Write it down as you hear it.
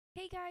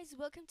Hey guys,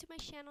 welcome to my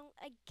channel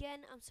again.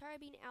 I'm sorry I've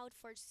been out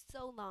for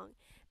so long,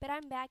 but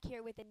I'm back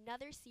here with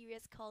another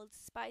series called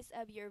Spice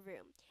Up Your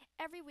Room.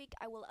 Every week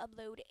I will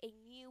upload a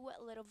new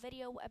little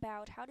video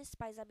about how to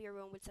spice up your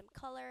room with some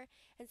color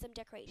and some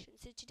decoration.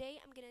 So today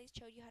I'm going to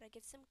show you how to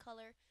give some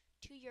color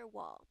to your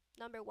wall.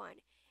 Number one,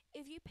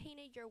 if you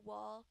painted your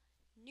wall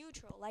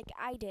neutral like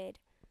I did,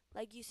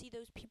 like you see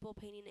those people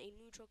painting a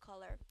neutral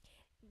color,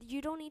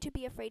 you don't need to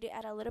be afraid to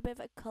add a little bit of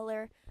a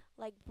color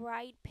like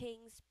bright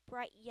pinks,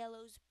 bright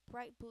yellows,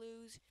 bright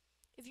blues.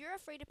 If you're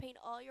afraid to paint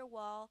all your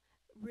wall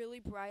really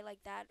bright like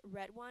that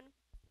red one,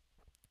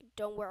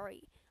 don't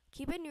worry.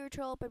 Keep it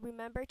neutral, but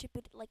remember to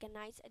put like a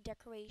nice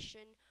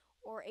decoration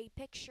or a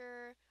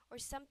picture or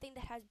something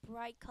that has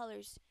bright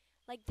colors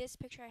like this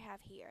picture I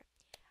have here.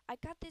 I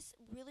got this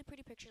really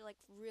pretty picture, like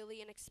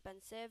really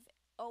inexpensive.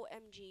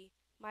 OMG,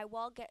 my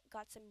wall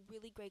got some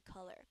really great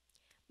color.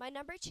 My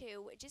number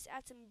two, just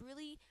add some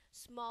really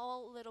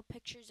small little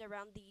pictures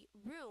around the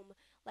room,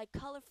 like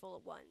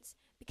colorful ones,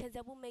 because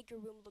that will make your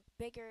room look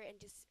bigger and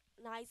just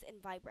nice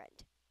and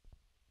vibrant.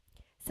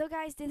 So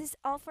guys, this is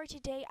all for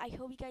today. I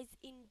hope you guys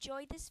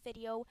enjoyed this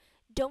video.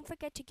 Don't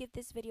forget to give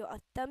this video a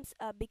thumbs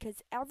up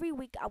because every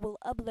week I will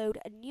upload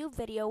a new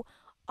video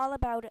all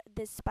about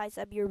this Spice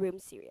Up Your Room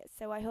series.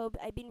 So I hope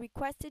I've been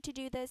requested to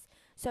do this,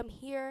 so I'm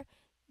here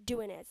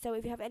doing it. So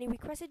if you have any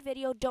requested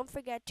video, don't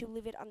forget to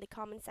leave it on the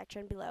comment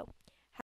section below.